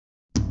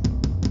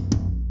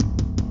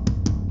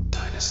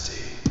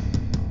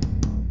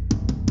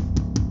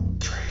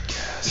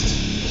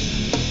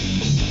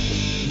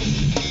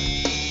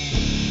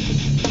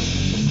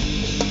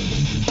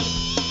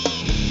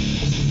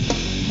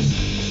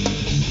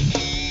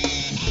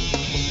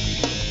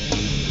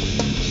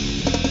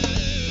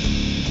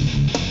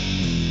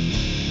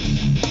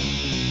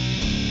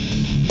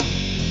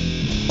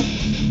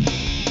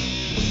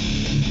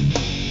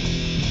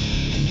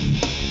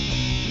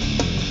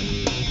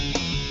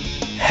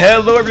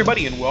Hello,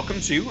 everybody, and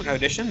welcome to another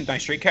edition of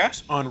Dynasty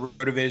TradeCast on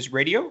RotoViz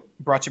Radio,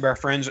 brought to you by our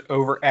friends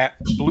over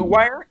at Blue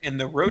Wire and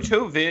the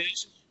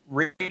RotoViz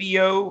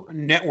Radio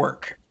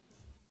Network.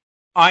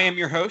 I am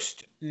your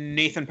host,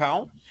 Nathan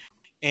Powell,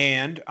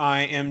 and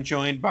I am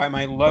joined by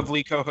my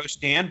lovely co-host,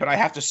 Dan. But I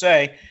have to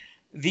say,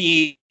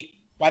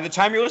 by the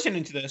time you're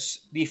listening to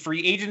this, the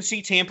free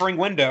agency tampering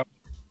window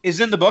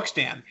is in the books,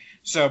 Dan.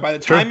 So by the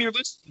time you're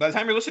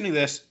listening to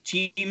this,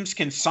 teams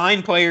can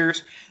sign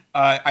players.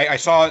 I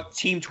saw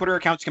team Twitter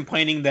accounts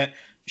complaining that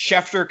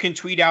Schefter can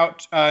tweet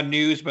out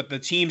news, but the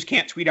teams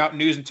can't tweet out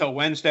news until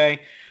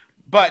Wednesday.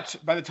 But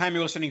by the time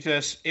you're listening to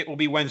this, it will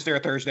be Wednesday or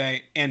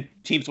Thursday, and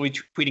teams will be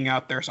tweeting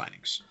out their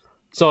signings.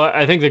 So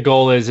I think the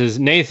goal is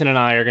Nathan and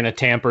I are going to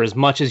tamper as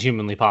much as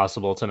humanly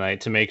possible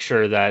tonight to make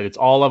sure that it's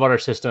all about our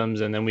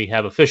systems, and then we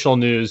have official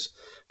news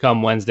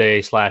come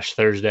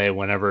Wednesday/Thursday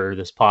whenever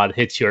this pod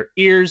hits your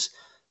ears.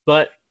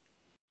 But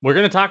we're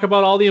going to talk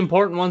about all the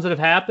important ones that have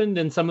happened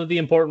and some of the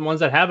important ones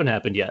that haven't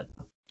happened yet.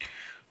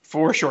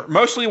 For sure.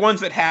 Mostly ones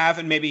that have,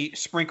 and maybe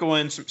sprinkle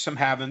in some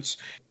haven'ts.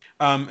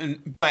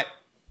 But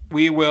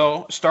we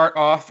will start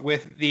off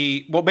with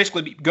we'll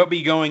basically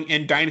be going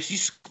in Dynasty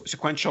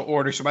sequential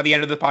order. So by the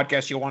end of the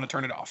podcast, you'll want to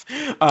turn it off.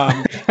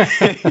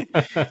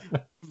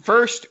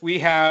 First, we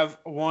have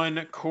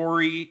one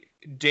Corey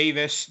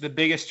Davis, the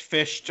biggest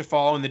fish to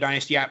fall in the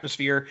Dynasty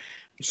atmosphere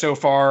so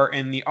far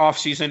in the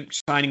offseason,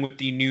 signing with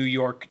the New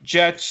York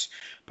Jets,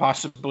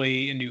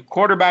 possibly a new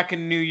quarterback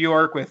in New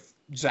York with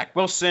Zach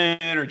Wilson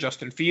or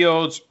Justin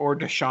Fields or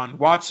Deshaun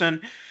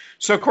Watson.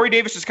 So Corey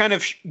Davis is kind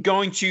of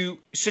going to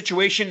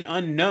situation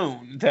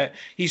unknown, that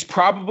he's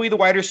probably the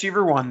wide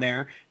receiver one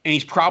there, and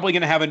he's probably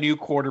going to have a new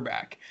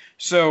quarterback.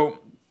 So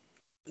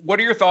what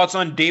are your thoughts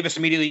on Davis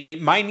immediately?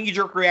 My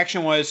knee-jerk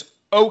reaction was,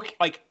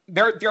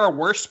 there are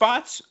worse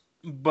spots,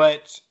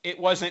 but it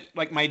wasn't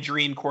like my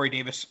dream Corey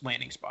Davis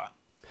landing spot.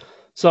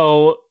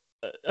 So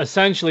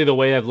essentially the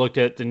way I've looked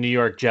at the New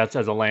York Jets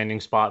as a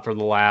landing spot for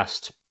the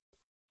last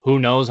who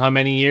knows how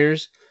many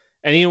years,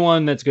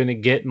 anyone that's going to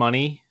get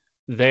money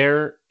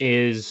there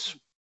is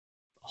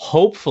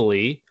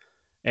hopefully,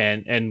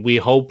 and we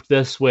hope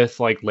this with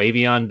like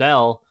Le'Veon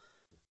Bell,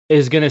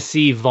 is going to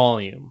see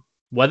volume.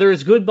 Whether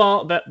it's good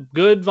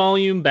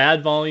volume,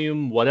 bad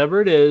volume,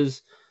 whatever it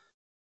is,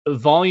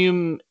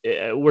 volume,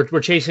 we're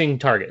chasing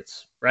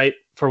targets, right?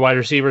 For wide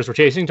receivers, we're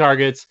chasing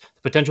targets.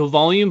 The potential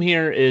volume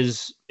here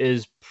is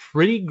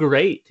pretty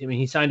great. I mean,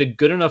 he signed a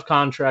good enough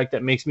contract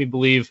that makes me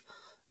believe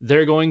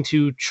they're going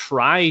to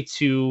try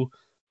to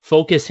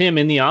focus him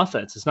in the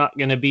offense. It's not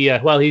going to be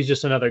he's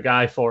just another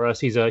guy for us.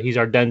 He's our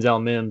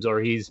Denzel Mims,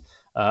 or he's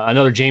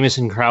another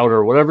Jamison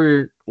Crowder,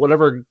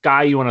 whatever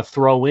guy you want to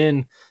throw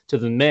in to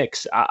the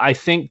mix. I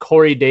think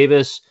Corey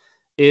Davis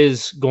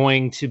is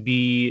going to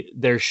be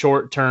their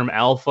short-term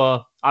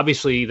alpha.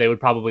 Obviously, they would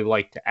probably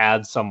like to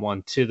add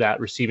someone to that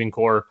receiving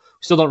core.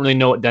 We still don't really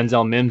know what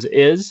Denzel Mims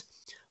is,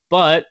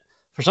 but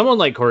for someone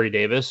like Corey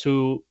Davis,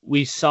 who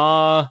we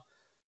saw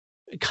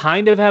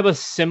kind of have a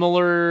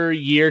similar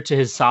year to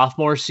his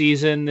sophomore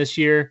season this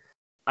year,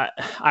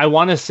 I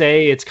want to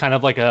say it's kind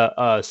of like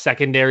a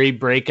secondary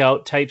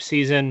breakout type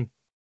season.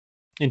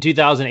 In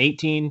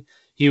 2018,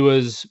 he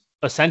was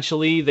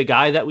essentially the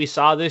guy that we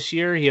saw this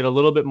year. He had a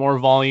little bit more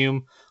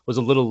volume, was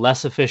a little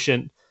less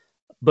efficient,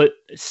 but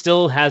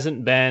still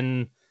hasn't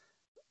been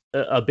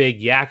a big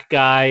yak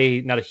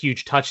guy, not a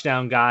huge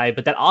touchdown guy,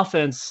 but that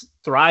offense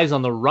thrives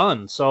on the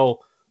run. So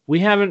we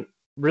haven't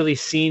really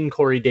seen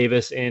Corey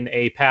Davis in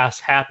a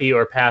pass-happy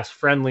or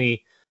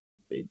pass-friendly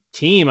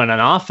team on an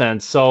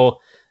offense.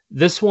 So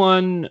this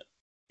one,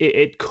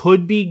 it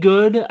could be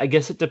good. I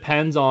guess it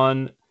depends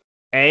on,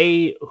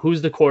 A,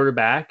 who's the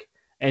quarterback,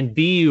 and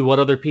B, what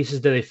other pieces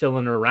do they fill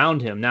in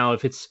around him. Now,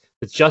 if it's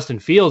Justin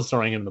Fields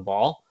throwing him the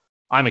ball,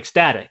 I'm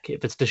ecstatic.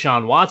 If it's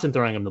Deshaun Watson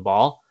throwing him the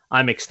ball,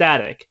 I'm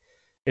ecstatic.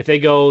 If they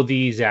go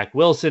the Zach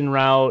Wilson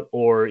route,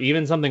 or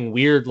even something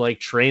weird like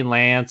Trey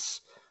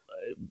Lance,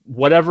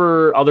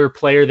 whatever other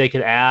player they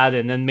could add,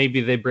 and then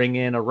maybe they bring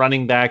in a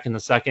running back in the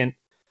second,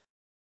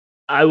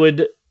 I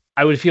would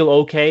feel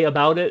okay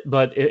about it.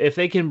 But if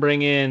they can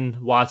bring in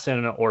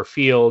Watson or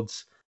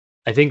Fields,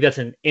 I think that's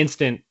an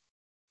instant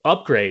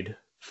upgrade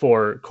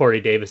for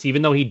Corey Davis.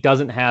 Even though he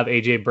doesn't have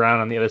A.J. Brown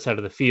on the other side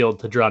of the field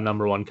to draw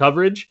number one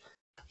coverage,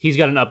 he's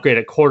got an upgrade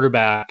at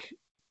quarterback,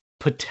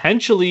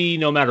 potentially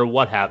no matter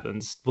what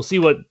happens. We'll see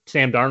what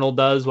Sam Darnold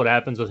does, what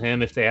happens with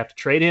him if they have to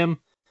trade him.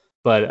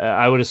 But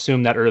I would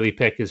assume that early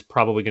pick is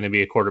probably going to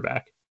be a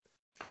quarterback.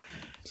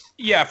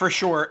 Yeah, for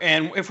sure.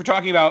 And if we're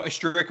talking about a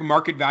strict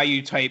market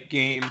value type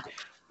game,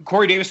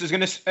 Corey Davis is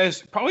going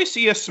to probably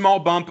see a small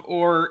bump,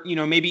 or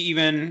maybe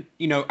even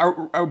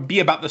or be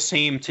about the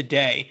same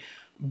today.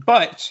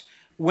 But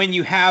when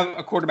you have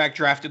a quarterback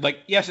drafted, like,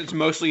 yes, it's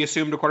mostly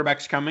assumed a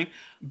quarterback's coming,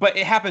 but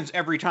it happens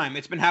every time.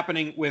 It's been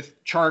happening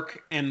with Chark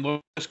and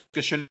Lucas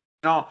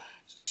Chanel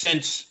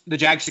since the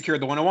Jags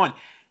secured the 101.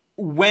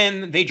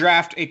 When they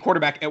draft a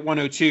quarterback at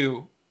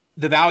 102,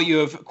 the value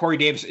of Corey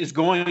Davis is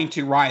going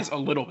to rise a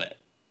little bit.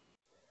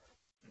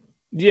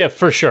 Yeah,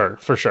 for sure.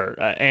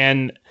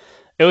 And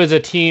it was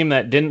a team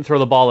that didn't throw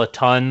the ball a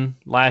ton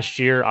last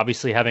year,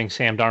 obviously having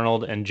Sam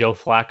Darnold and Joe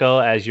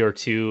Flacco as your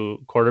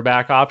two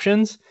quarterback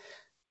options.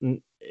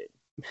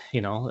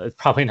 It's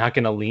probably not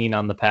going to lean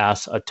on the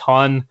pass a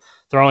ton,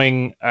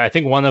 throwing, I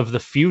think, one of the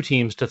few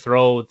teams to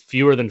throw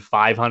fewer than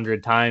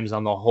 500 times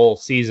on the whole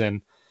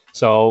season.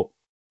 So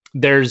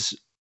there's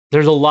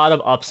a lot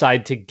of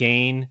upside to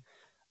gain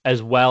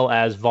as well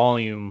as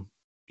volume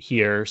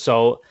here.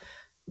 So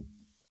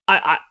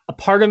a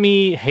part of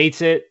me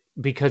hates it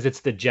because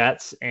it's the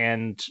Jets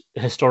and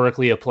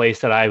historically a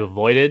place that I've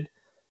avoided,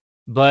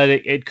 but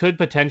it could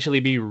potentially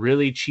be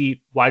really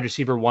cheap wide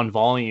receiver one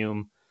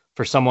volume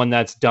for someone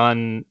that's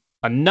done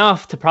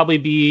enough to probably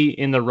be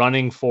in the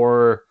running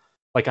for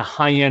like a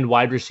high-end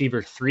wide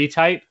receiver 3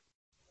 type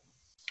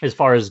as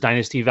far as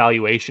dynasty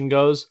valuation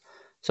goes.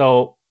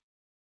 So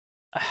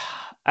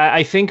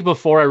I think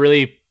before I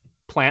really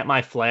plant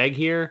my flag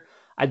here,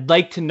 I'd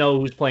like to know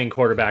who's playing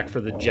quarterback for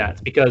the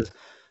Jets, because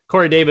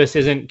Corey Davis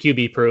isn't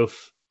QB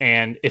proof.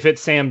 And if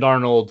it's Sam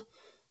Darnold,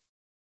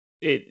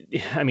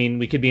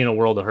 we could be in a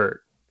world of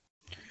hurt.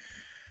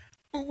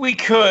 We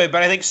could,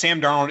 but I think Sam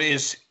Darnold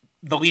is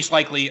the least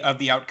likely of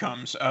the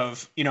outcomes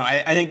of,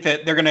 I think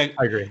that they're going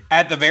to,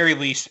 at the very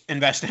least,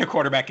 invest in a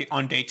quarterback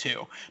on day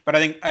 2. But I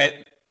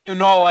think in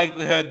all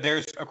likelihood,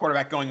 there's a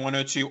quarterback going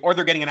 102, or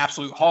they're getting an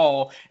absolute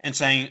haul and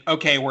saying,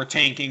 okay, we're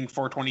tanking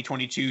for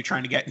 2022,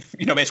 trying to get,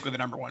 basically the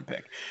number 1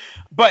 pick.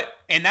 But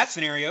in that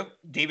scenario,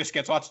 Davis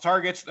gets lots of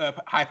targets,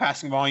 high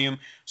passing volume.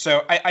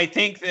 So I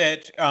think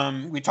that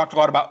we talked a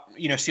lot about,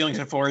 ceilings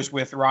and floors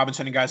with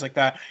Robinson and guys like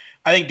that.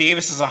 I think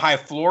Davis is a high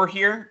floor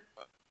here.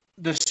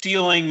 The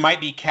ceiling might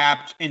be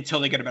capped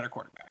until they get a better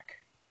quarterback.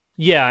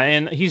 Yeah,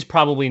 and he's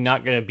probably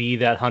not going to be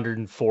that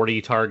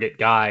 140 target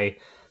guy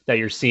that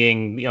you're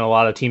seeing, a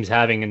lot of teams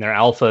having in their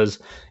alphas.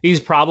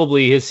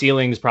 His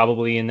ceiling's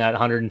probably in that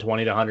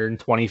 120 to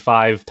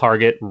 125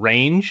 target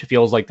range.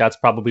 Feels like that's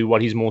probably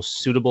what he's most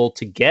suitable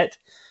to get.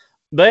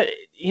 But,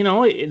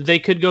 they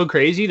could go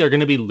crazy. They're going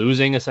to be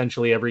losing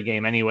essentially every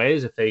game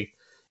anyways.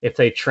 If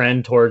they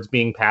trend towards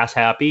being pass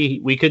happy,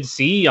 we could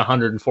see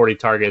 140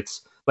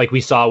 targets like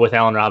we saw with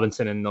Allen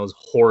Robinson in those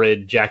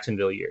horrid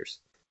Jacksonville years.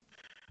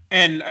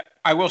 And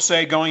I will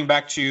say, going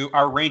back to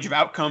our range of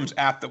outcomes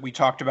app that we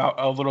talked about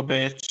a little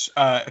bit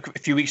a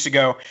few weeks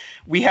ago,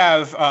 we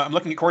have, I'm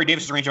looking at Corey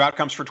Davis' range of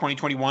outcomes for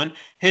 2021.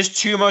 His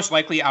 2 most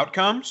likely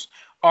outcomes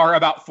are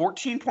about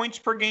 14 points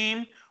per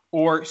game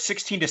or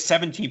 16 to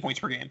 17 points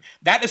per game.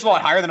 That is a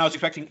lot higher than I was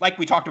expecting. Like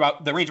we talked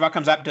about, the range of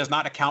outcomes app does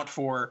not account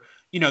for,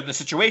 the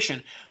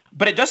situation,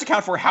 but it does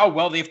account for how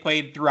well they've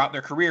played throughout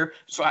their career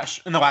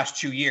 / in the last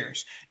 2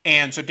 years.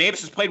 And so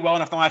Davis has played well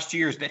enough in the last 2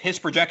 years that his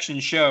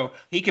projections show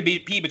he could be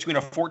between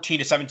a 14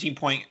 to 17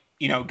 point,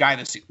 guy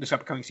this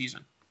upcoming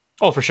season.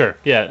 Oh, for sure.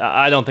 Yeah.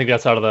 I don't think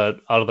that's out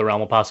of the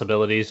realm of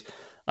possibilities.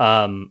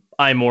 I'm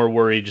more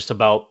worried just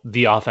about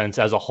the offense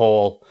as a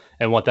whole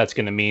and what that's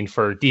going to mean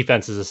for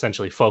defenses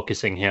essentially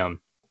focusing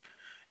him.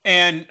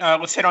 And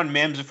let's hit on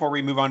Mims before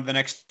we move on to the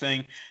next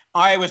thing.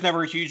 I was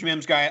never a huge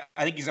Mims guy.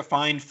 I think he's a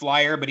fine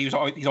flyer, but he's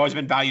always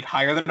been valued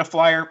higher than a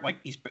flyer. Like,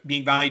 he's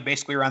being valued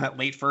basically around that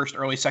late first,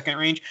 early second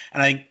range.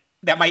 And I think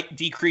that might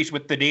decrease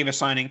with the Davis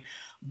signing.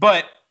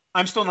 But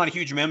I'm still not a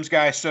huge Mims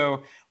guy.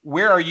 So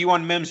where are you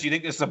on Mims? Do you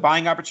think this is a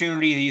buying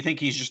opportunity? Do you think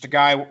he's just a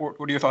guy? What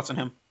are your thoughts on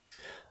him?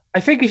 I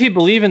think if you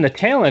believe in the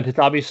talent, it's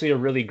obviously a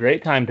really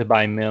great time to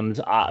buy Mims.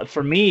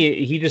 For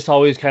me, he just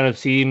always kind of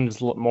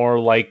seems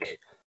more like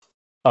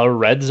a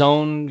red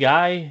zone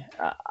guy.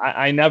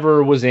 I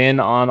never was in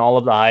on all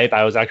of the hype.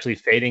 I was actually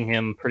fading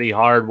him pretty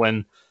hard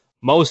when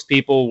most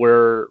people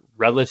were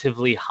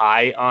relatively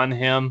high on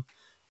him.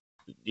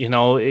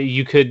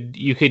 You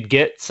could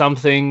get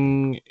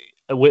something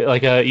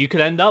you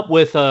could end up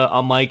with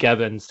a Mike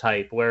Evans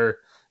type where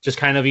just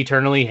kind of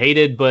eternally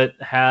hated, but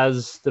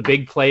has the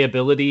big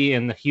playability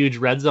and the huge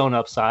red zone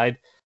upside.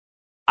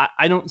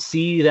 I don't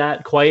see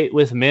that quite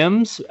with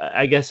Mims.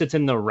 I guess it's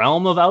in the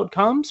realm of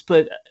outcomes,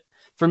 but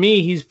for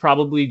me, he's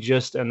probably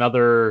just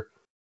another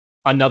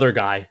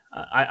guy.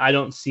 I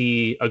don't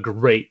see a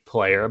great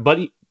player, but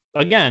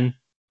again,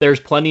 there's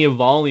plenty of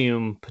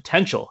volume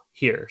potential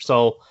here.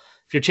 So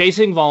if you're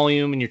chasing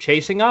volume and you're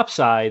chasing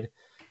upside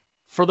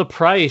for the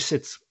price,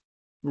 it's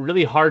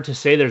really hard to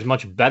say there's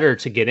much better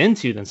to get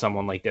into than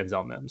someone like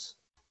Denzel Mims.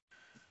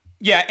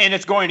 Yeah, and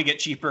it's going to get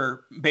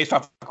cheaper based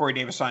off the Corey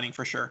Davis signing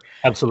for sure.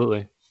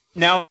 Absolutely.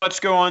 Now let's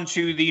go on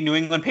to the New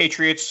England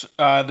Patriots,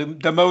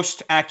 the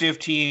most active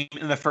team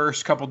in the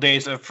first couple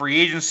days of free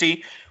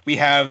agency. We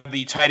have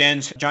the tight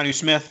ends, Jonnu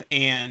Smith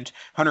and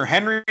Hunter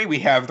Henry. We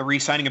have the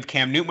re-signing of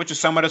Cam Newton, which is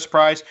somewhat a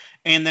surprise,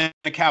 and then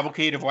a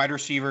cavalcade of wide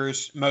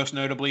receivers, most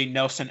notably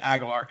Nelson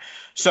Aguilar.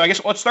 So I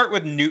guess let's start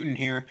with Newton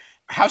here.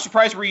 How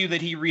surprised were you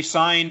that he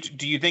re-signed?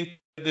 Do you think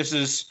this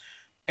is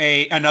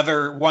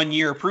another 1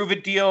 year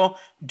prove-it deal?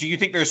 Do you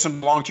think there's some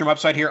long-term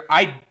upside here?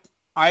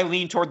 I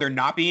lean toward there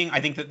not being. I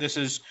think that this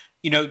is,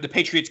 the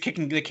Patriots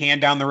kicking the can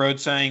down the road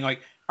saying, like,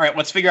 all right,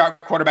 let's figure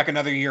out quarterback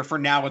another year. For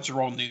now, let's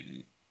roll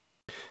Newton.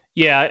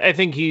 Yeah, I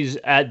think he's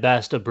at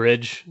best a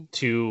bridge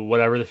to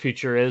whatever the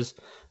future is.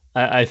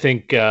 I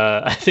think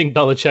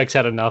Belichick's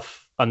had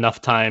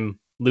enough time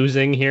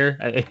losing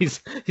here.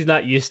 He's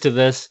not used to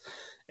this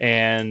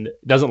and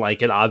doesn't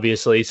like it,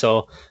 obviously.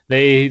 So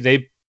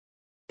they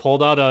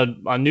pulled out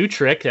a new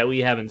trick that we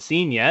haven't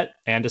seen yet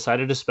and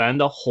decided to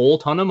spend a whole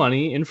ton of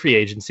money in free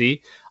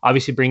agency.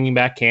 Obviously, bringing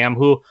back Cam,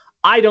 who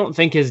I don't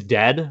think is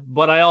dead,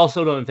 but I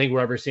also don't think we're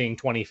ever seeing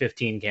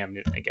 2015 Cam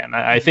Newton again.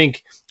 I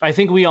think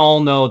we all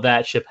know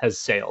that ship has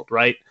sailed,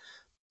 right?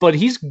 But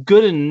he's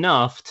good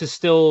enough to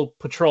still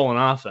patrol an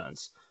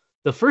offense.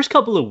 The first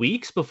couple of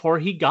weeks before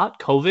he got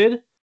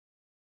COVID,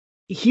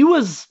 he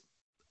was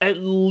at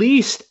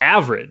least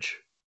average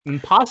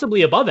and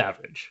possibly above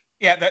average.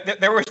 Yeah,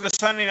 there was the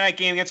Sunday night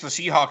game against the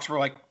Seahawks where,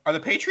 like, are the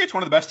Patriots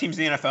one of the best teams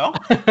in the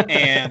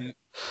NFL?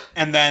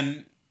 and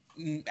then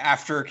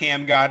after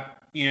Cam got,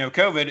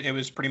 COVID, it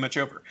was pretty much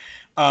over.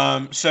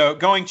 So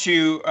going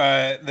to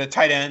the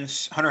tight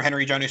ends, Hunter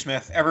Henry, Jonnu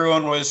Smith,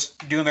 everyone was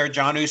doing their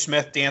Jonnu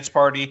Smith dance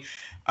party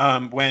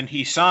when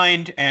he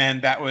signed,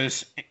 and that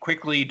was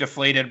quickly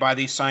deflated by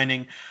the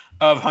signing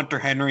of Hunter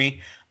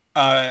Henry.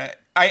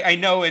 I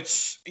know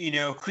it's,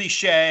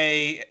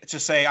 cliche to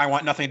say I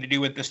want nothing to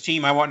do with this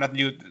team. I want nothing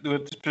to do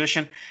with this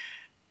position,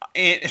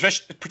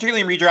 especially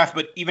particularly in redraft,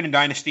 but even in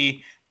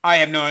Dynasty, I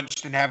have no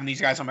interest in having these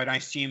guys on my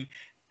Dynasty team.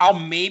 I'll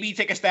maybe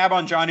take a stab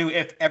on Jonnu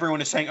if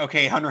everyone is saying,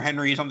 okay, Hunter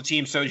Henry is on the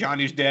team, so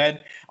Jonnu's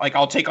dead. Like,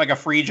 I'll take like a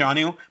free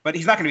Jonnu, but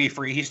he's not going to be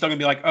free. He's still going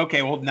to be like,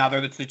 okay, well, now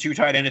they're the two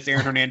tight end. It's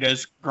Aaron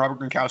Hernandez,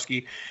 Robert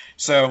Gronkowski.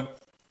 So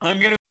I'm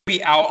going to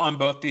be out on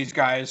both these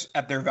guys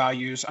at their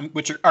values,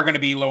 which are going to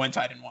be low-end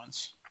tight end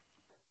ones.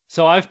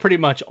 So I've pretty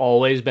much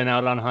always been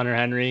out on Hunter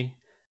Henry,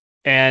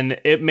 and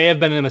it may have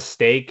been a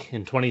mistake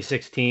in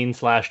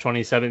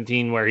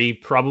 2016/2017 where he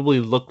probably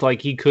looked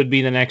like he could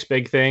be the next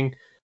big thing.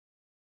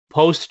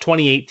 Post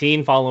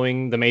 2018,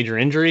 following the major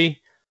injury,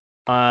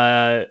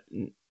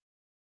 different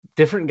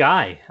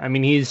guy. I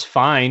mean, he's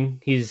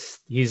fine. He's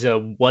a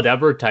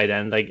whatever tight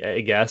end,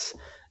 I guess.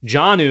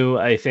 Jonnu,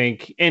 I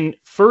think, and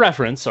for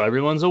reference, so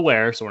everyone's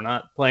aware, so we're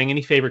not playing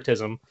any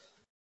favoritism,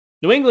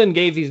 New England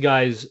gave these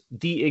guys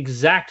the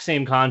exact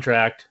same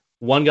contract.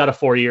 One got a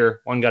 4-year,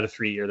 one got a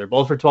 3-year. They're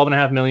both for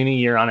 $12.5 million a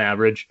year on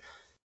average.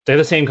 They're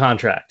the same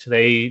contract.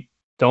 They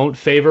don't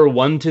favor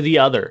one to the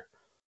other.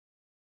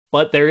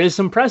 But there is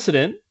some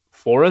precedent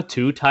for a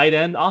 2 tight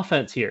end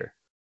offense here.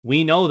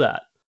 We know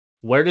that.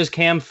 Where does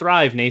Cam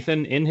thrive,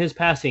 Nathan, in his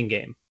passing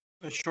game?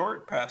 The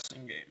short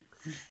passing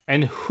game.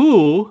 And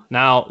who,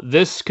 now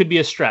this could be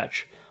a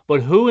stretch,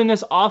 but who in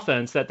this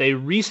offense that they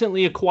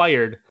recently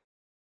acquired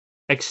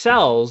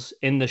excels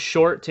in the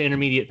short to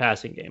intermediate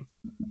passing game?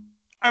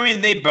 I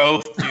mean, they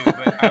both do,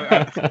 but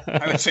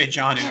I would say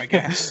Jonnu, I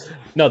guess.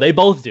 No, they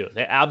both do.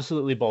 They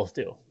absolutely both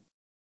do.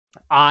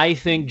 I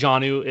think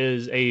Jonnu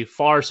is a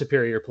far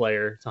superior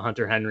player to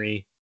Hunter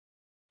Henry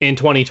in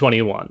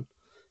 2021.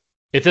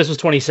 If this was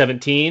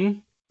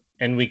 2017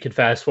 and we could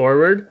fast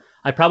forward,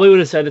 I probably would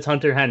have said it's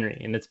Hunter Henry,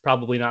 and it's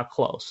probably not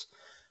close.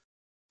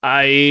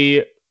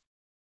 I'm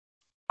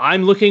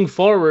looking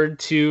forward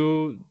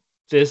to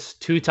this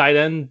 2 tight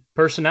end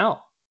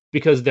personnel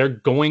because they're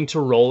going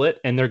to roll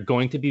it and they're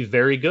going to be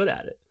very good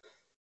at it.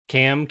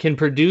 Cam can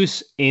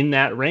produce in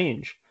that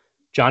range.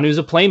 Jonnu's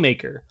a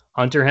playmaker.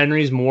 Hunter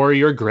Henry's more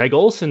your Greg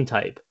Olsen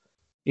type,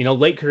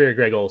 late career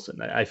Greg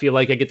Olsen. I feel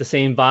like I get the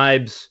same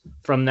vibes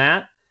from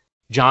that.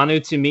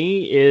 Jonnu to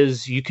me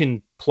is you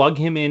can plug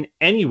him in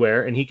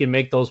anywhere and he can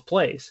make those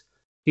plays.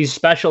 He's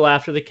special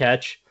after the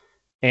catch,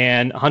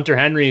 and Hunter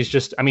Henry is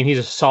just, he's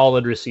a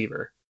solid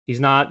receiver. He's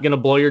not going to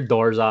blow your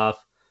doors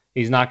off.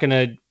 He's not going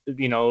to,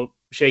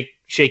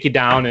 shake you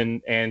down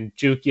and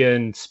juke you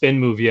and spin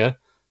move you,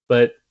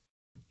 but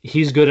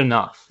he's good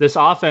enough. This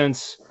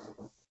offense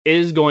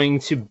is going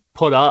to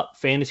put up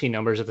fantasy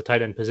numbers at the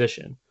tight end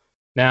position.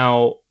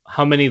 Now,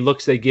 how many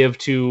looks they give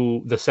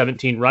to the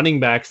 17 running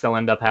backs they'll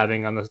end up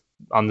having on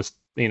this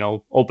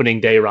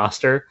opening day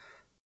roster,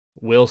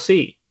 we'll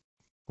see.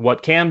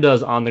 What Cam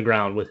does on the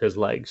ground with his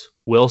legs,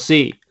 we'll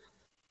see.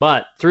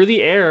 But through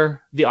the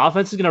air, the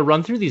offense is going to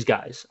run through these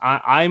guys.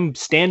 I'm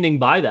standing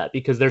by that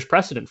because there's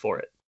precedent for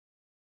it.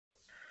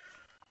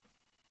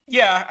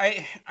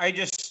 Yeah,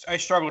 I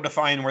struggle to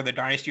find where the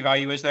dynasty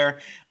value is there.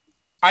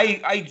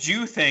 I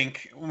do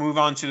think we'll move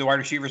on to the wide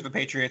receivers of the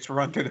Patriots. We'll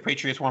run through the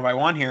Patriots one by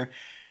one here.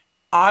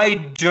 I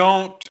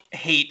don't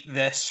hate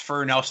this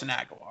for Nelson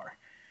Aguilar.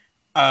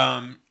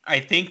 I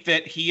think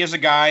that he is a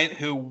guy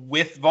who,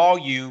 with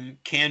volume,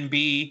 can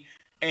be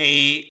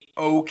a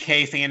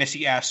okay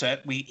fantasy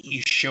asset.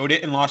 He showed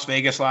it in Las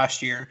Vegas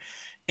last year,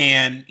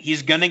 and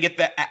he's going to get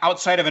that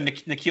outside of a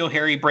N'Keal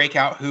Harry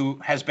breakout, who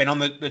has been on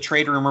the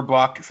trade rumor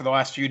block for the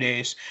last few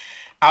days.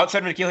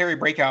 Outside of N'Keal Harry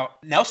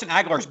breakout, Nelson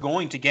Aguilar is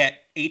going to get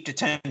 8 to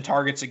 10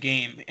 targets a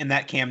game in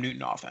that Cam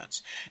Newton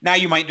offense. Now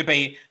you might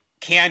debate,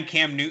 can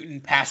Cam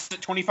Newton pass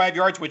at 25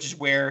 yards, which is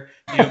where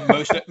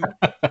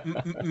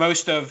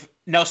most of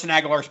Nelson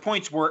Aguilar's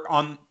points were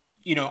on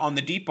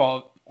the deep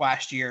ball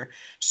last year.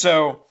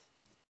 So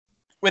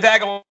With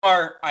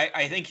Aguilar,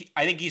 I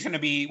think he's going to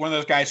be one of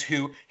those guys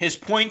who his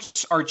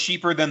points are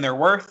cheaper than they're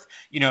worth.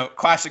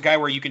 Classic guy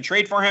where you can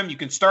trade for him, you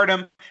can start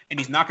him, and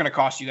he's not going to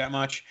cost you that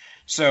much.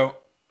 So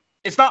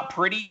it's not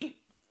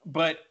pretty,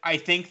 but I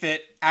think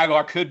that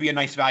Aguilar could be a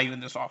nice value in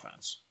this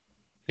offense.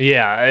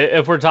 Yeah,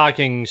 if we're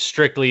talking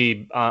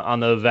strictly on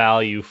the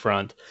value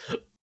front,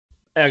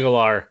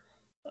 Aguilar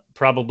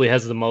probably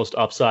has the most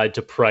upside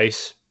to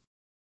price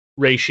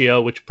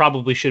ratio, which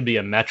probably should be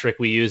a metric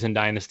we use in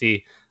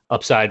Dynasty,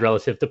 upside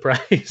relative to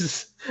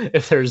price.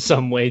 If there's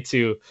some way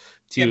to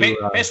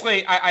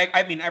basically,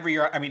 I mean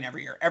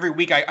every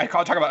week I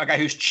talk about a guy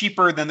who's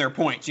cheaper than their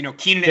points.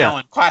 Keenan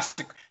Allen,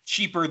 classic,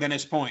 cheaper than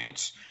his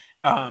points.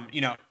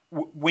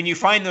 When you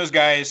find those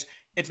guys,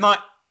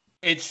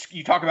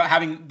 you talk about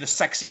having the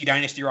sexy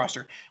Dynasty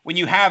roster. When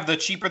you have the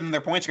cheaper than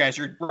their points guys,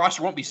 your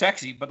roster won't be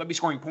sexy, but they'll be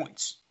scoring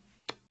points.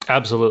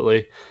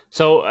 Absolutely.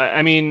 So,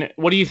 I mean,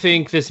 what do you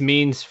think this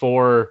means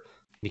for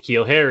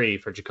N'Keal Harry,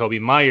 for Jacoby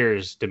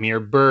Myers,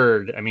 Damiere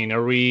Byrd? I mean,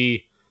 are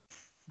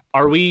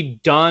we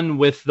done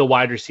with the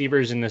wide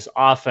receivers in this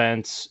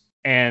offense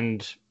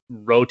and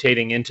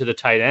rotating into the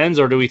tight ends,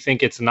 or do we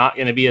think it's not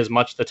going to be as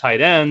much the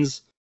tight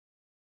ends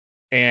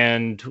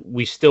and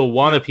we still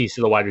want a piece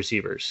of the wide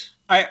receivers?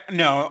 I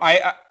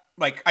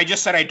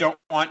just said I don't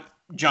want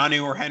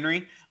Jonnu or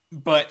Henry,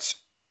 but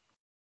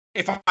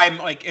if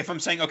I'm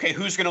saying, okay,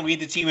 who's going to lead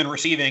the team in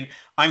receiving,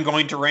 I'm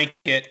going to rank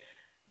it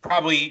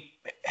probably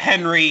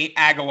Henry,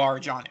 Aguilar,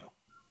 Jonnu.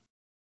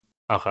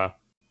 Okay.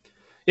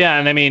 Yeah,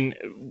 and I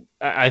mean,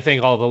 I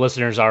think all the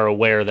listeners are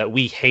aware that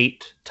we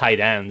hate tight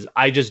ends.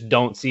 I just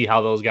don't see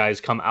how those guys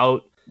come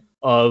out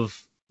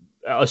of,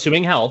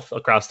 assuming health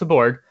across the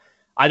board,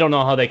 I don't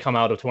know how they come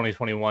out of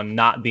 2021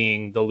 not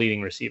being the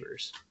leading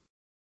receivers.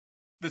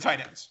 The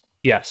tight ends.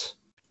 Yes.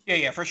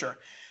 Yeah, for sure.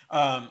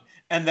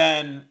 And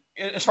then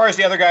as far as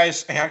the other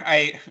guys,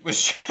 I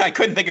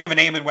couldn't think of a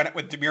name and went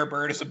with Damiere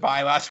Byrd as a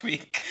buy last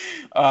week.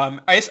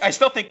 I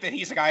still think that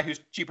he's a guy who's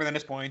cheaper than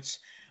his points.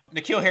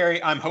 N'Keal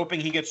Harry, I'm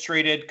hoping he gets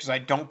traded because I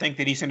don't think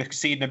that he's going to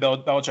succeed in a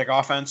Belichick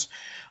offense.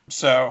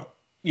 So,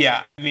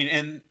 yeah, I mean,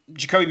 and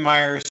Jacoby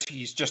Myers,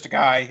 he's just a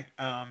guy.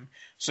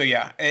 So,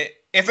 yeah,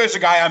 if there's a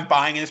guy I'm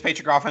buying in this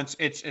Patriot offense,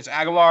 it's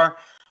Aguilar,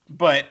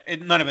 but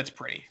none of it's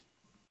pretty.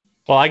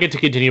 Well, I get to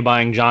continue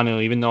buying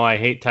Jonnu, even though I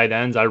hate tight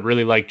ends. I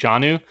really like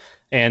Jonnu,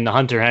 and the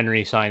Hunter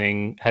Henry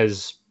signing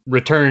has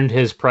returned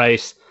his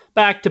price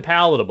back to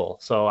palatable.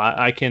 So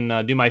I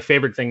can do my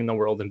favorite thing in the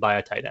world and buy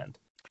a tight end.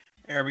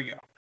 There we go.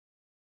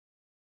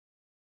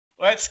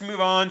 Let's move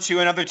on to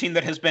another team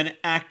that has been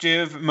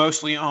active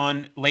mostly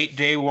on late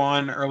day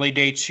one, early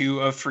day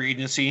two of free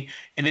agency,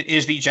 and it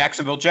is the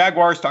Jacksonville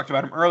Jaguars. Talked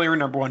about him earlier,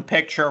 number one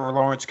pick, Trevor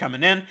Lawrence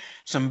coming in.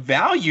 Some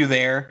value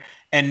there,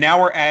 and now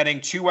we're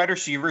adding two wide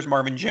receivers,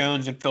 Marvin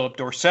Jones and Philip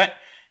Dorsett,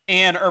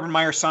 and Urban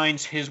Meyer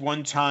signs his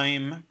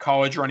one-time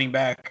college running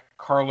back,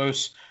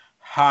 Carlos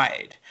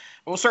Hyde.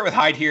 We'll start with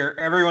Hyde here.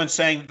 Everyone's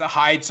saying the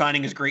Hyde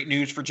signing is great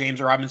news for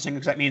James Robinson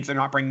because that means they're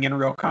not bringing in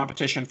real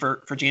competition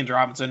for James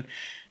Robinson.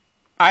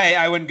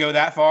 I wouldn't go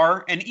that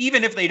far. And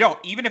even if they don't,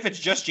 even if it's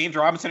just James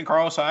Robinson and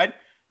Carlos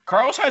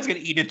Hyde's going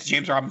to eat into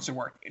James Robinson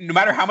work. No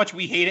matter how much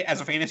we hate it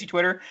as a fantasy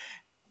Twitter,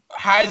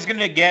 Hyde's going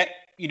to get,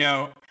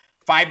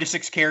 5 to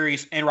 6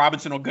 carries, and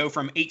Robinson will go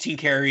from 18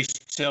 carries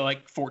to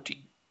like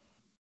 14.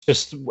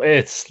 Just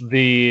it's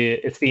the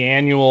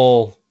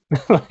annual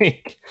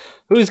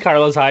who's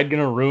Carlos Hyde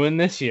going to ruin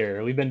this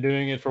year? We've been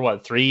doing it for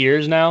 3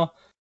 years now.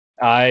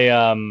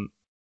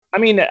 I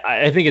mean,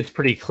 I think it's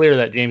pretty clear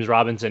that James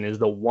Robinson is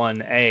the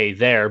 1A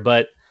there,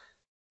 but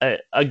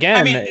again...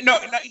 I mean, no,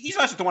 he's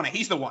not just the 1A.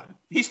 He's the one.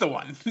 He's the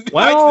one.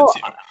 Well,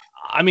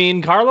 I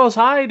mean, Carlos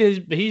Hyde,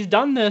 he's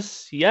done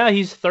this. Yeah,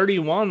 he's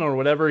 31 or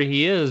whatever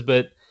he is,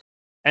 but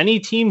any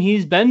team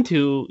he's been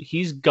to,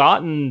 he's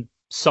gotten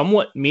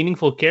somewhat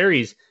meaningful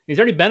carries. He's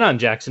already been on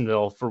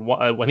Jacksonville for,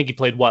 I think he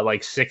played,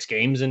 6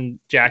 games in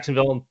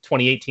Jacksonville in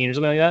 2018 or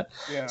something like that?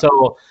 Yeah.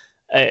 So...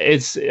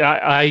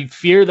 I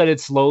fear that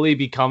it's slowly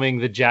becoming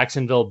the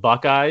Jacksonville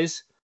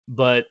Buckeyes,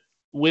 but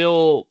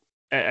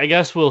I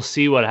guess we'll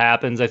see what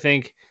happens. I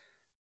think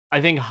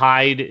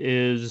Hyde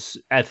is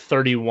at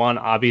 31,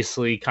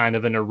 obviously kind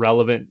of an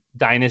irrelevant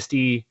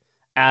dynasty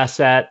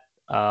asset.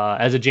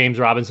 As a James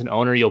Robinson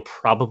owner, you'll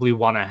probably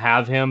want to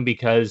have him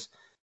because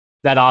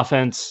that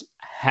offense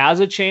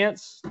has a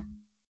chance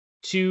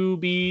to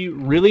be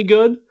really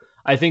good.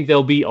 I think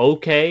they'll be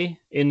okay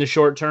in the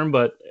short term,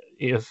 but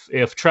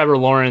if Trevor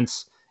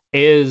Lawrence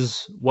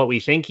is what we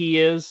think he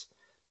is,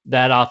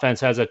 that offense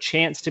has a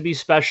chance to be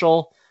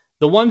special.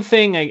 The one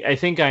thing I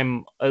think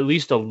I'm at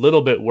least a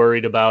little bit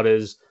worried about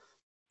is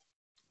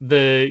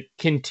the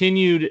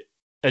continued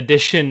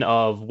addition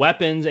of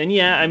weapons. And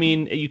yeah, I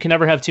mean, you can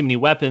never have too many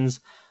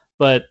weapons,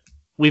 but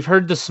we've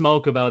heard the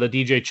smoke about a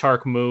DJ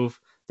Chark move.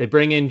 They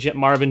bring in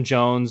Marvin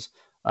Jones.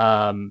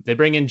 They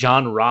bring in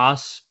John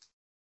Ross.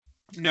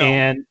 No.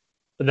 And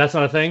that's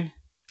not a thing?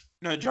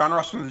 No, John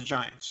Ross from the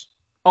Giants.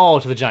 Oh,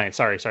 to the Giants.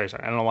 Sorry. I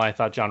don't know why I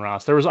thought John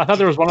Ross. I thought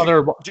there was one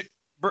other.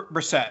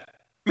 Brissett.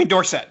 I mean,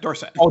 Dorsett.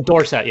 Oh,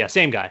 Dorsett. Yeah,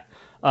 same guy.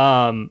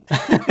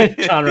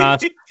 John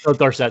Ross, Philip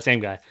Dorsett, same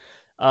guy.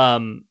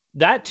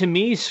 That to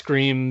me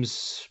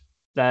screams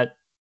that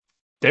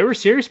they were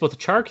serious about the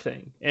Chark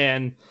thing.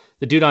 And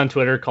the dude on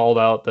Twitter called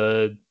out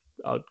the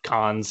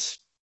Khan's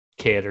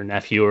kid or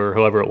nephew or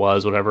whoever it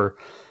was, whatever.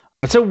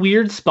 It's a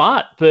weird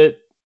spot, but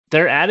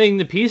they're adding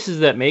the pieces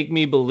that make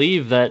me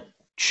believe that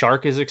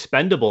Chark is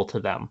expendable to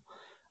them.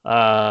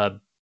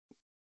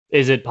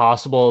 Is it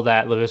possible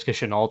that Laviska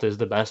Shenault is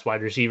the best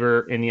wide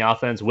receiver in the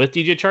offense with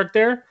DJ Chark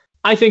there?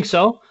 I think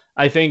so.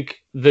 I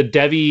think the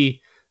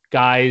Devy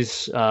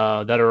guys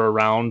that are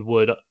around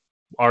would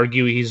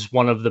argue he's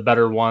one of the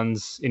better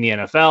ones in the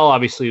NFL.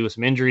 Obviously, with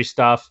some injury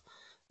stuff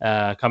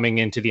coming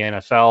into the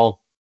NFL,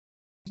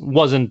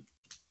 wasn't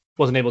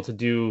able to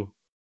do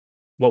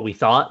what we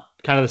thought.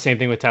 Kind of the same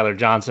thing with Tyler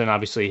Johnson.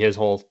 Obviously, his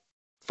whole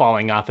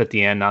falling off at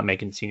the end, not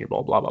making the Senior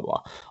Bowl, blah, blah,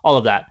 blah. All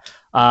of that.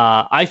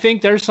 I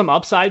think there's some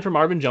upside for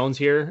Marvin Jones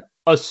here,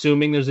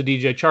 assuming there's a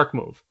DJ Chark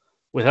move.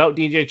 Without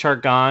DJ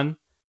Chark gone,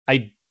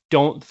 I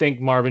don't think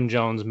Marvin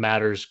Jones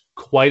matters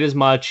quite as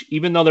much,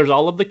 even though there's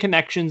all of the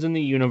connections in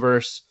the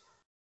universe.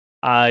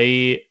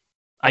 I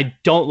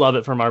don't love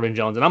it for Marvin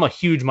Jones, and I'm a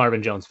huge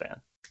Marvin Jones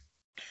fan.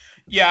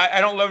 Yeah,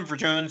 I don't love him for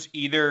Jones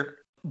either,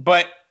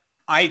 but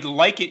I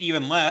like it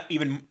even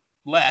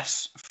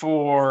less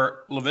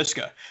for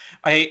Laviska.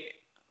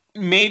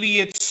 Maybe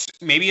it's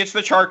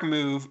the Chark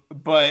move,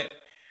 but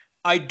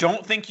I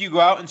don't think you go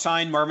out and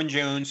sign Marvin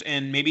Jones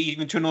and maybe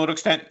even to a little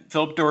extent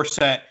Philip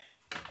Dorsett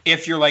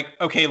if you're like,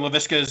 okay,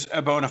 Laviska's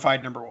a bona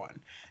fide number one.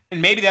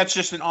 And maybe that's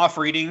just an off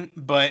reading,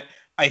 but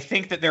I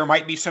think that there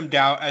might be some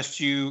doubt as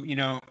to,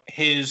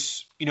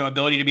 his,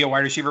 ability to be a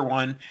wide receiver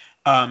one.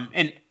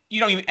 And you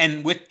don't even,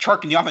 and with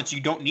Chark in the offense, you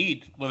don't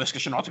need Laviska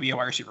Shenault to be a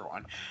wide receiver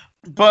one.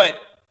 But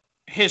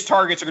his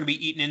targets are going to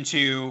be eaten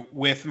into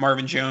with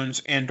Marvin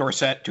Jones and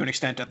Dorsett to an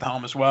extent at the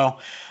helm as well.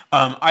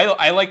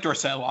 I like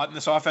Dorsett a lot in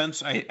this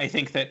offense. I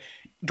think that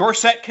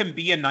Dorsett can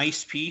be a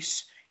nice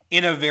piece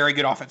in a very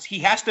good offense. He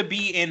has to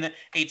be in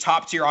a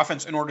top-tier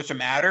offense in order to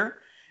matter,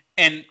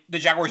 and the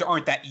Jaguars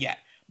aren't that yet.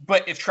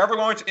 But if Trevor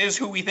Lawrence is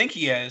who we think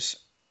he is,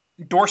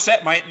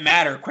 Dorsett might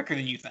matter quicker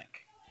than you think.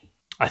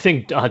 I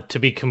think, to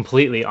be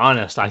completely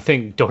honest, I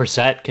think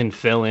Dorsett can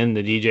fill in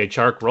the DJ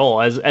Chark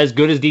role. As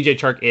good as DJ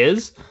Chark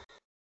is,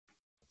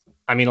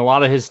 I mean, a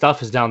lot of his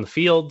stuff is down the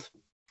field.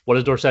 What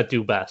does Dorsett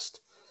do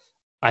best?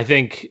 I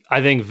think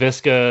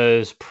Viska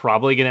is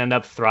probably going to end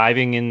up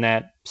thriving in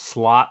that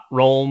slot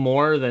role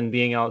more than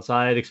being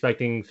outside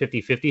expecting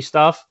 50-50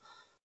 stuff.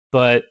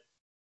 But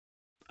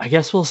I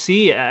guess we'll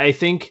see. I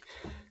think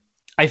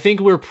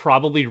we're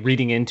probably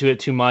reading into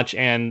it too much,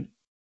 and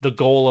the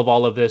goal of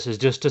all of this is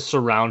just to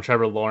surround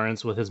Trevor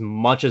Lawrence with as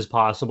much as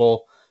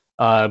possible.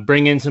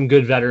 Bring in some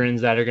good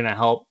veterans that are going to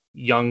help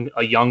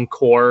a young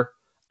core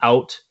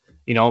out.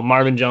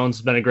 Marvin Jones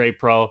has been a great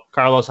pro.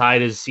 Carlos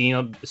Hyde has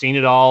seen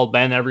it all,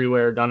 been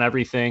everywhere, done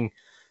everything.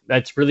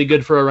 That's really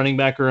good for a running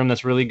back room.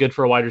 That's really good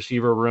for a wide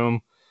receiver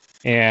room.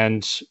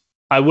 And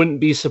I wouldn't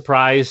be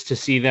surprised to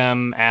see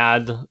them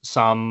add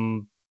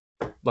some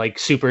like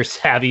super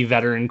savvy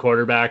veteran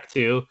quarterback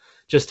too,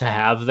 just to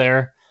have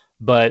there.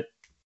 But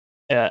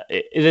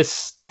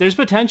there's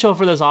potential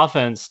for this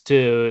offense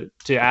to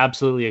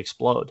absolutely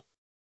explode.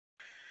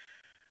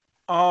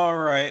 All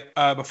right.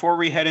 Before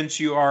we head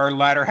into our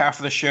latter half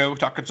of the show,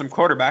 talking some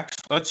quarterbacks,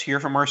 let's hear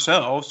from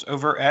ourselves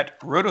over at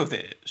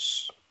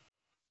RotoViz.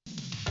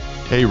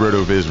 Hey,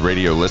 RotoViz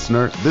radio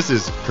listener. This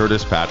is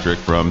Curtis Patrick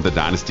from the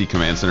Dynasty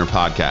Command Center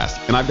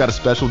podcast, and I've got a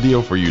special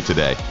deal for you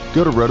today.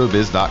 Go to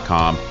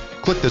rotoviz.com,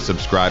 click the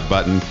subscribe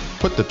button,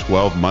 put the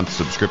 12-month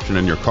subscription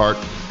in your cart,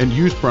 and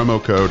use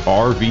promo code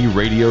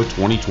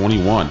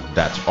RVRadio2021.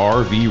 That's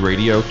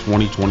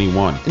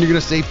RVRadio2021, and you're going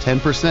to save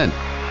 10%.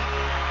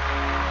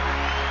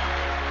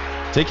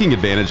 Taking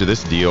advantage of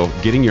this deal,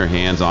 getting your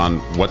hands on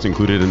what's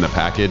included in the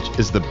package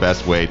is the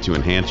best way to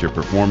enhance your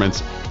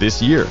performance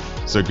this year.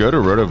 So go to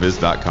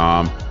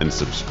rotoviz.com and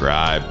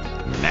subscribe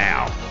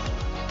now.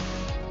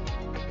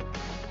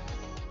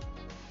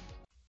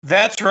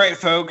 That's right,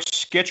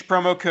 folks. Get your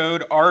promo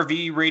code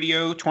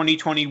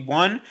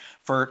RVRadio2021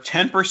 for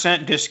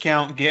 10%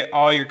 discount. Get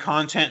all your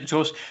content and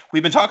tools.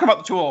 We've been talking about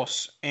the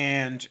tools,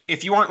 and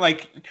if you aren't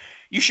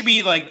you should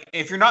be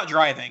if you're not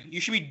driving,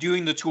 you should be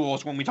doing the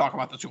tools when we talk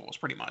about the tools,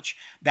 pretty much.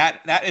 That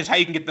is how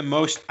you can get the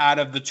most out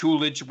of the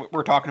toolage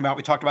we're talking about.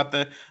 We talked about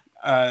the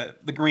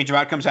range of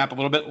outcomes app a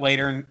little bit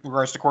later in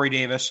regards to Corey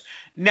Davis.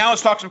 Now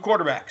let's talk some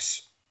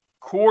quarterbacks.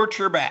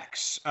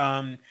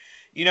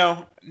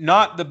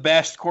 Not the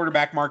best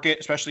quarterback market,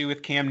 especially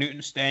with Cam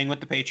Newton staying with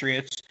the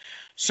Patriots.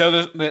 So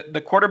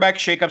the quarterback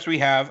shakeups we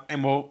have,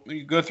 and we'll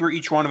go through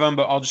each one of them,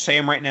 but I'll just say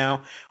them right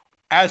now.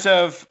 As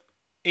of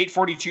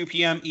 8:42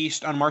 p.m.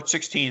 East on March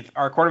 16th,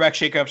 our quarterback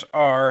shakeups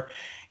are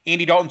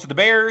Andy Dalton to the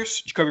Bears,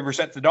 Jacoby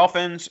Brissett to the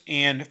Dolphins,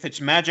 and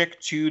Fitzmagic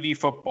to the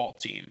football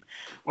team.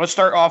 Let's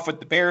start off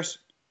with the Bears.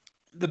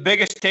 The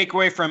biggest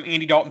takeaway from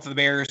Andy Dalton to the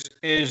Bears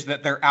is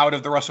that they're out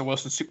of the Russell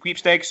Wilson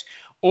sweepstakes,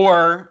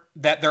 or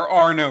that there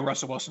are no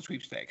Russell Wilson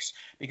sweepstakes,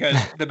 because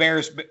the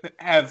Bears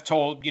have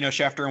told,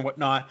 Schefter and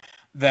whatnot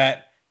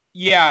that,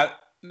 yeah,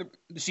 the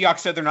Seahawks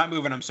said they're not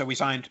moving him, so we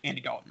signed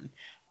Andy Dalton.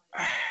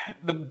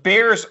 The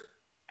Bears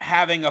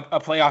having a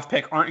playoff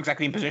pick aren't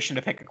exactly in position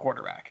to pick a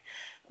quarterback,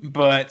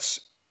 but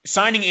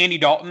signing Andy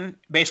Dalton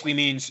basically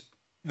means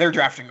they're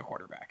drafting a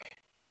quarterback.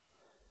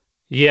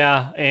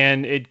 Yeah,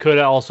 and it could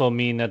also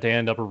mean that they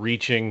end up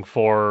reaching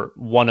for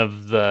one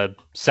of the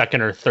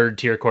second or third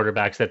tier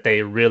quarterbacks that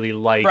they really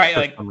like right, for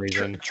like some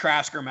reason.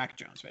 Trask or Mac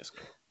Jones,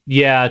 basically.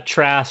 Yeah,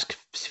 Trask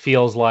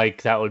feels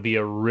like that would be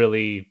a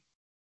really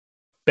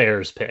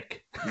Bears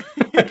pick.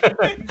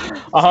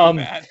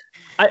 Bad.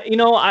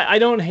 I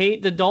don't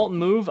hate the Dalton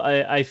move.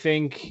 I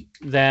think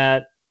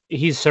that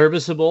he's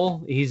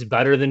serviceable. He's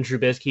better than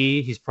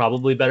Trubisky. He's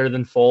probably better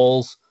than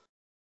Foles.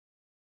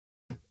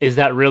 Is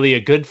that really a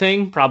good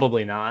thing?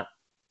 Probably not.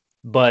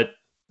 But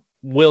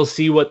we'll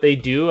see what they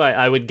do.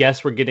 I would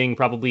guess we're getting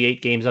probably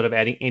 8 games out of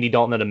Andy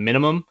Dalton at a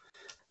minimum.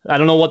 I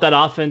don't know what that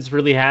offense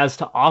really has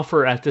to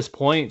offer at this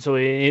point. So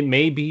it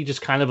may be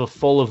just kind of a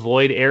full of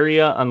void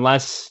area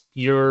unless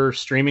you're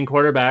streaming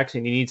quarterbacks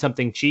and you need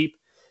something cheap.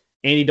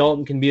 Andy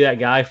Dalton can be that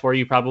guy for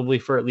you probably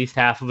for at least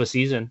half of a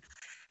season.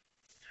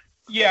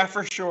 Yeah,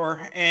 for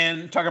sure.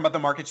 And talking about the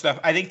market stuff,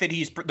 I think that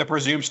he's the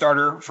presumed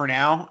starter for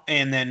now.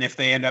 And then if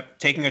they end up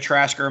taking a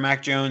Trask or a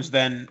Mac Jones,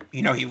 then,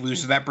 he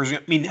loses that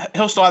presumed. I mean,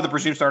 he'll still have the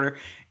presumed starter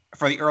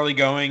for the early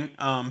going.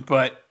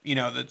 But,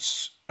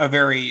 that's a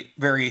very,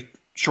 very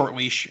short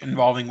leash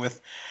involving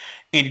with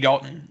Andy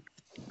Dalton.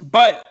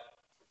 But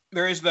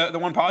there is the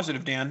one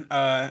positive, Dan.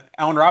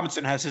 Allen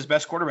Robinson has his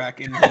best quarterback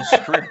in his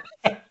career.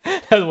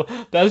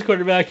 Best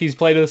quarterback he's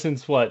played with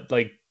since what?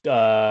 Like,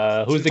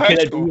 who's the kid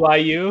at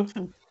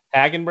BYU?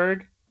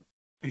 Hagenberg?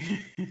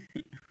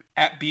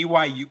 At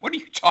BYU? What are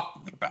you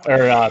talking about?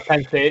 Or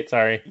Penn State,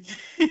 sorry.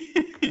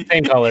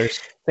 Same colors,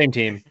 same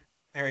team.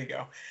 There you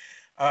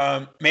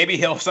go. Maybe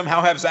he'll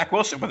somehow have Zach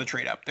Wilson with a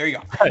trade up. There you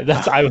go.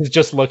 I was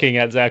just looking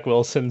at Zach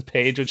Wilson's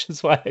page, which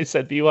is why I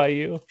said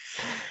BYU.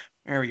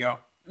 There we go.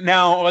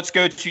 Now let's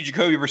go to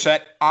Jacoby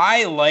Brissett.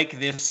 I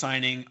like this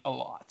signing a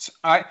lot.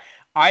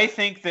 I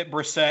think that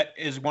Brissett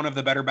is one of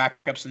the better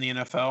backups in the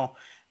NFL,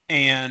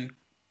 and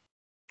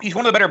he's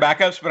one of the better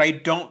backups, but I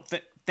don't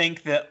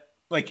think that,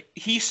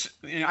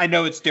 I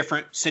know it's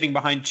different sitting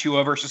behind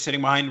Tua versus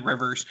sitting behind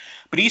Rivers,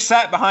 but he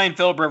sat behind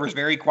Phillip Rivers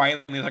very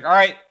quietly. He was like, all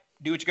right,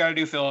 do what you got to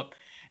do, Phillip.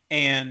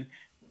 And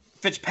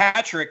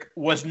Fitzpatrick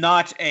was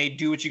not a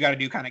do what you got to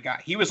do kind of guy.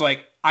 He was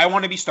like, I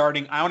want to be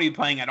starting. I want to be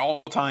playing at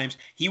all times.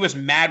 He was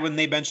mad when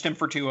they benched him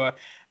for Tua.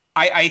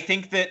 I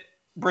think that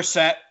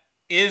Brissett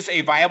is a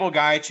viable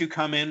guy to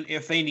come in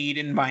if they need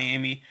in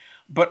Miami,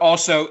 but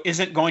also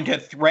isn't going to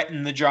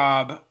threaten the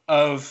job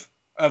of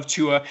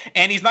Tua.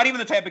 And he's not even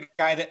the type of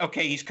guy that,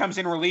 he comes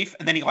in relief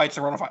and then he lights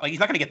the world on fire. Like, he's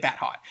not going to get that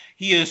hot.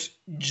 He is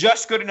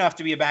just good enough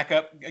to be a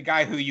backup, a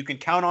guy who you can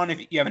count on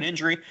if you have an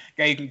injury, a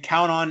guy you can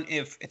count on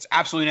if it's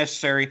absolutely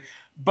necessary,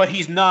 but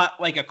he's not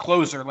like a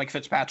closer like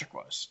Fitzpatrick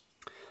was.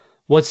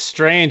 What's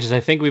strange is I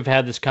think we've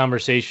had this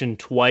conversation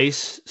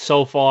twice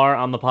so far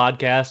on the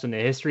podcast in the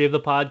history of the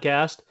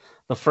podcast.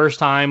 The first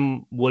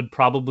time would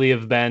probably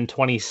have been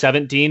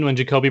 2017 when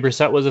Jacoby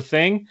Brissett was a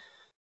thing.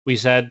 We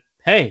said,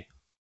 hey,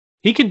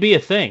 he can be a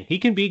thing. He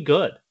can be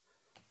good.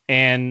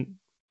 And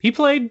he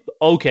played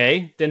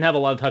okay. Didn't have a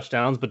lot of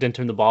touchdowns, but didn't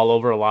turn the ball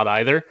over a lot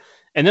either.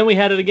 And then we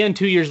had it again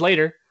 2 years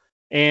later.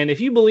 And if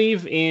you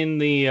believe in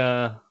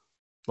the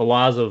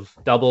laws of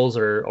doubles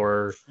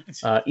or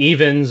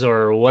evens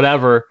or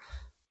whatever,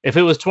 if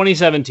it was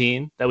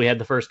 2017 that we had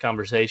the first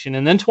conversation,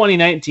 and then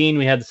 2019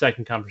 we had the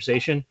second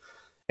conversation,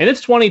 and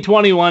it's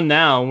 2021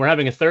 now, and we're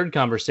having a third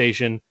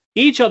conversation.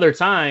 Each other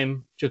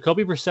time,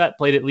 Jacoby Brissett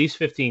played at least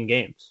 15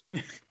 games.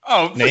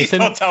 Oh, please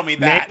don't tell me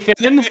that.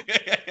 Nathan?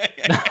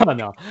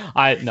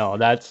 No,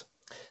 that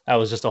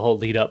was just a whole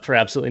lead up for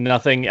absolutely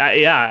nothing.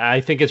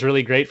 I think it's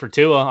really great for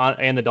Tua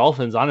and the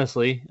Dolphins,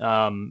 honestly.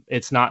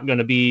 It's not going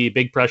to be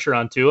big pressure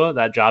on Tua.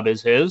 That job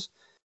is his.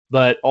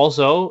 But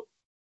also,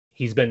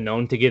 he's been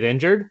known to get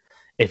injured.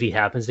 If he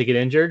happens to get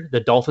injured,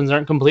 the Dolphins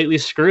aren't completely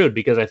screwed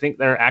because I think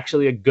they're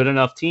actually a good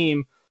enough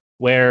team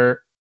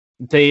where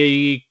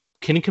they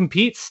can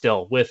compete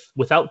still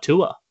without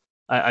Tua.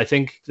 I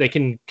think they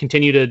can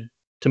continue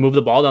to move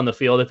the ball down the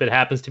field if it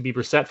happens to be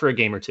Brissett for a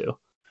game or two.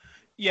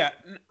 Yeah,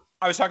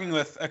 I was talking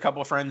with a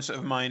couple of friends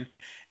of mine,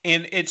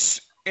 and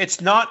it's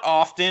not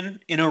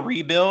often in a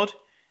rebuild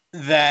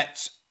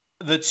that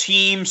the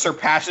team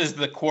surpasses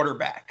the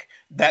quarterback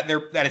that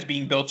is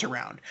being built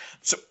around.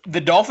 So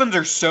the Dolphins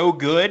are so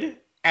good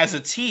as a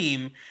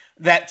team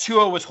that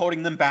Tua was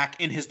holding them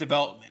back in his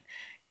development.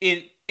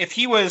 If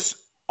he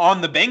was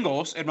on the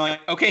Bengals, and like,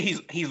 okay,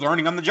 he's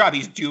learning on the job.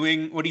 He's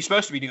doing what he's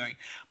supposed to be doing.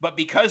 But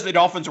because the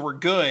Dolphins were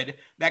good,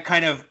 that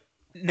kind of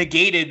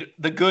negated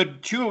the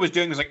good Tua was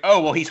doing. It was like,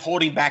 oh, well, he's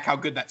holding back how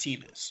good that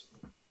team is.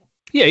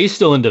 Yeah, he's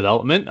still in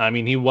development. I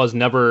mean, he was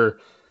never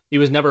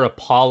a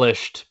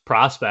polished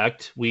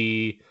prospect.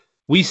 We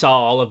saw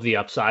all of the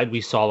upside.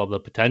 We saw all of the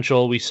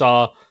potential. We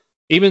saw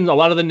even a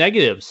lot of the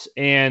negatives.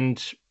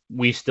 And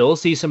we still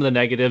see some of the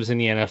negatives in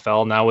the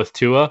NFL now with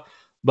Tua.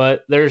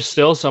 But there's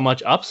still so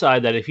much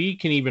upside that if he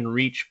can even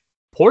reach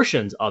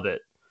portions of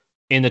it,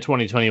 in the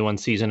 2021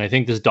 season. I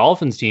think this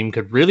Dolphins team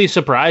could really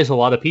surprise a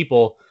lot of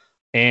people.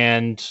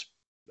 And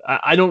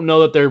I don't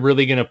know that they're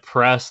really going to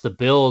press the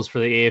Bills for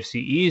the AFC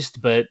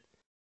East, but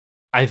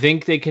I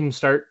think they can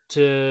start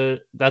to.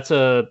 That's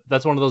one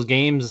of those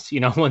games,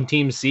 when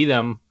teams see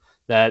them,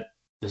 that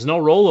there's no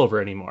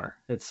rollover anymore.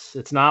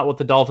 It's not what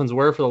the Dolphins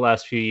were for the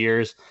last few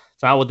years.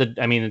 It's not what they're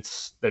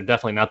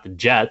definitely not the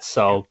Jets.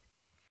 So,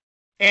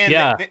 and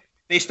yeah,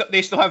 they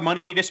still have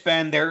money to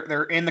spend.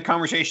 They're in the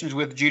conversations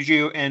with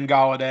Juju and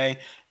Galladay.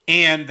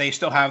 And they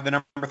still have the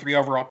number 3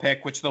 overall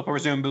pick, which they'll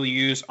presumably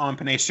use on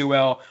Penei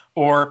Sewell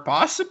or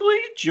possibly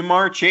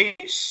Jamar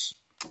Chase.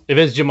 If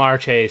it's Jamar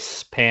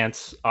Chase,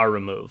 pants are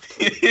removed.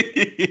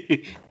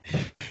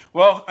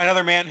 Well,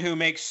 another man who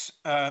makes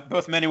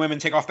both men and women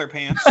take off their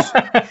pants.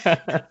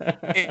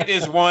 It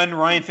is one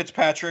Ryan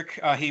Fitzpatrick.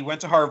 He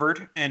went to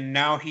Harvard, and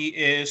now he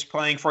is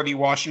playing for the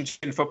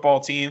Washington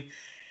football team.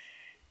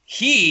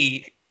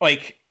 This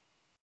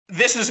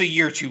is a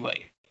year too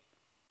late.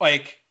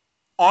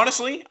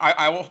 Honestly,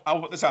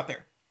 I'll put this out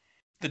there.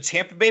 The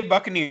Tampa Bay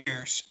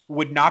Buccaneers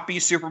would not be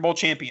Super Bowl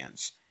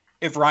champions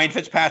if Ryan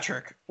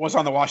Fitzpatrick was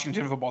on the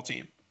Washington football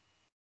team.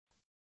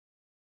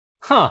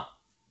 Huh.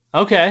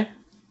 Okay.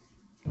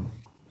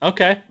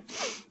 Because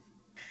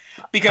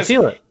I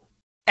feel it.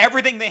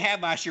 Everything they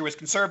had last year was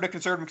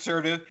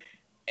conservative,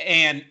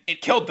 and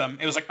it killed them.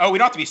 It was like, we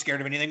don't have to be scared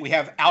of anything. We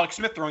have Alex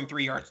Smith throwing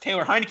 3 yards,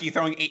 Taylor Heineke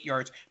throwing 8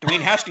 yards, Dwayne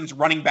Haskins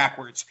running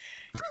backwards.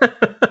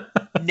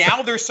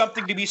 Now there's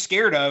something to be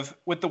scared of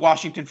with the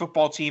Washington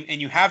football team, and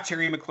you have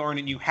Terry McLaurin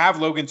and you have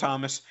Logan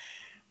Thomas.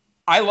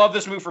 I love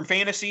this move from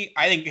fantasy.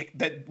 I think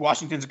that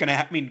Washington's going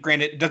to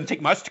granted, it doesn't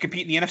take much to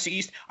compete in the NFC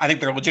East. I think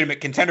they're a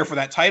legitimate contender for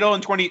that title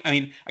in 20.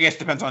 I guess it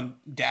depends on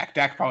Dak.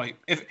 Dak probably,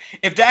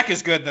 if Dak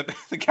is good,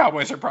 the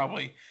Cowboys are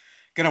probably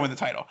going to win the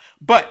title.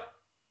 But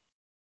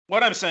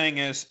what I'm saying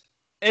is,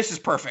 this is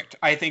perfect.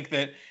 I think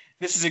that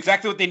this is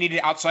exactly what they needed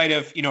outside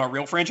of, a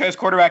real franchise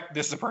quarterback.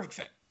 This is a perfect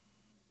fit.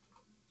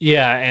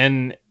 Yeah,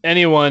 and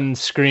anyone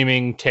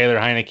screaming Taylor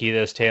Heineke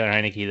this, Taylor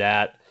Heineke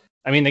that.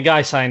 The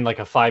guy signed like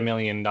a $5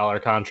 million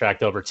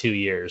contract over 2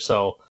 years,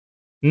 so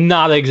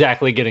not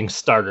exactly getting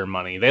starter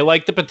money. They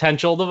like the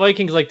potential. The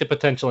Vikings like the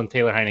potential in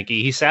Taylor Heineke.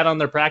 He sat on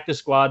their practice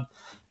squad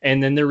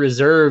and then their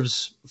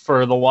reserves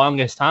for the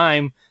longest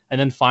time,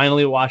 and then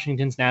finally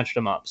Washington snatched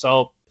him up.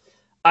 So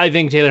I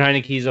think Taylor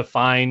Heineke is a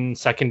fine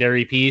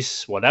secondary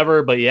piece,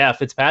 whatever. But yeah,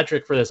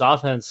 Fitzpatrick for this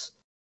offense,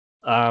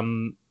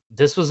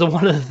 this was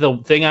one of the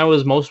thing I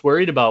was most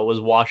worried about was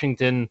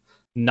Washington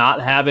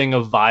not having a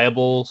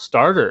viable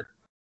starter.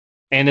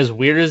 And as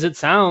weird as it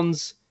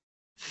sounds,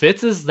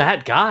 Fitz is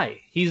that guy.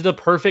 He's the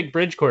perfect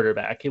bridge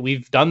quarterback.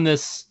 We've done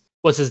this,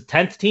 what's his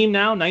 10th team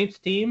now?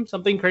 9th team?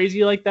 Something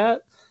crazy like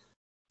that.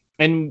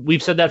 And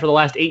we've said that for the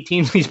last 8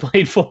 teams he's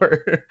played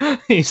for.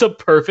 He's a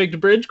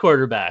perfect bridge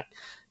quarterback.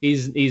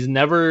 He's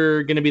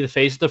never going to be the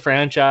face of the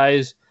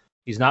franchise.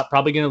 He's not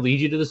probably going to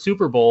lead you to the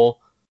Super Bowl,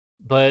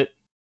 but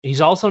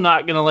he's also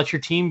not going to let your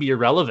team be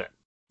irrelevant.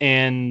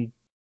 And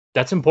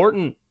that's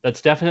important.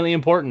 That's definitely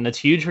important. That's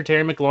huge for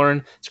Terry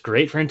McLaurin. It's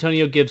great for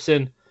Antonio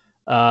Gibson.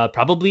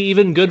 Probably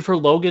even good for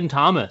Logan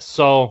Thomas.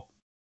 So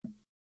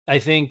I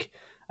think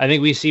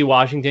we see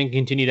Washington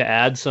continue to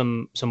add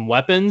some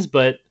weapons,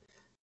 but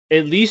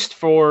at least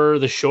for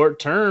the short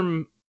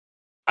term,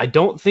 I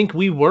don't think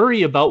we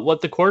worry about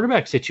what the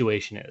quarterback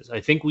situation is. I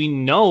think we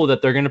know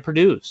that they're going to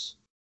produce.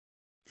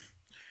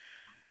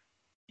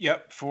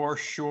 Yep, for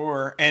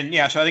sure. And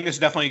yeah, so I think this is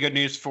definitely good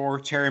news for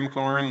Terry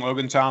McLaurin,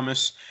 Logan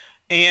Thomas.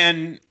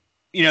 And,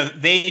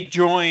 they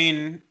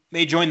join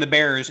the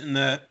Bears in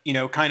the,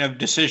 kind of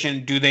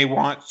decision, do they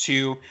want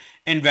to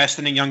invest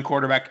in a young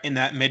quarterback in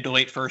that mid to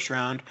late first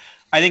round?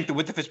 I think that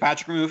with the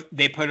Fitzpatrick move,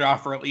 they put it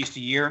off for at least a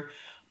year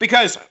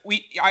because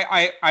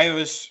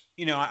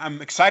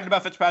I'm excited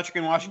about Fitzpatrick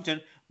in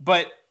Washington,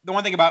 but the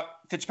one thing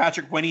about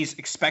Fitzpatrick, when he's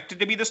expected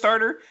to be the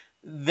starter,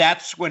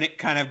 that's when it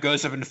kind of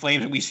goes up in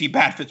flames and we see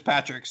bad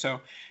Fitzpatrick.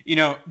 So,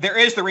 there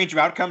is the range of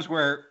outcomes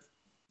where,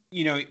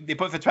 they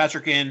put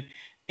Fitzpatrick in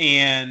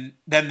and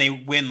then they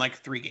win like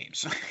 3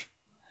 games.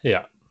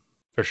 Yeah,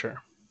 for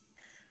sure.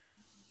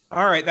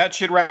 All right, that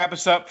should wrap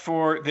us up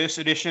for this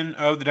edition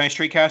of the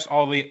Dynasty TradeCast,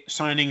 all the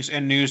signings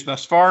and news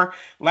thus far.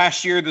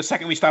 Last year, the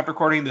second we stopped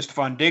recording, the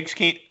Stephon Diggs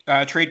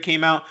trade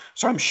came out.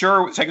 So I'm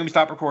sure the second we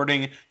stop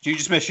recording, Juju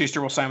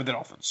Smith-Schuster will sign with the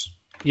Dolphins.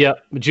 Yeah,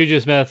 Juju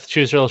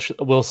Smith-Schuster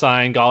will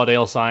sign, Galladay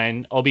will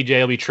sign, OBJ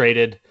will be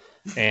traded,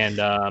 and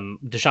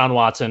Deshaun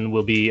Watson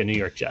will be a New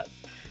York Jet.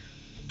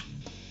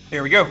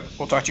 There we go.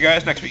 We'll talk to you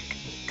guys next week.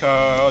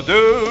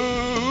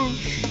 Kadu!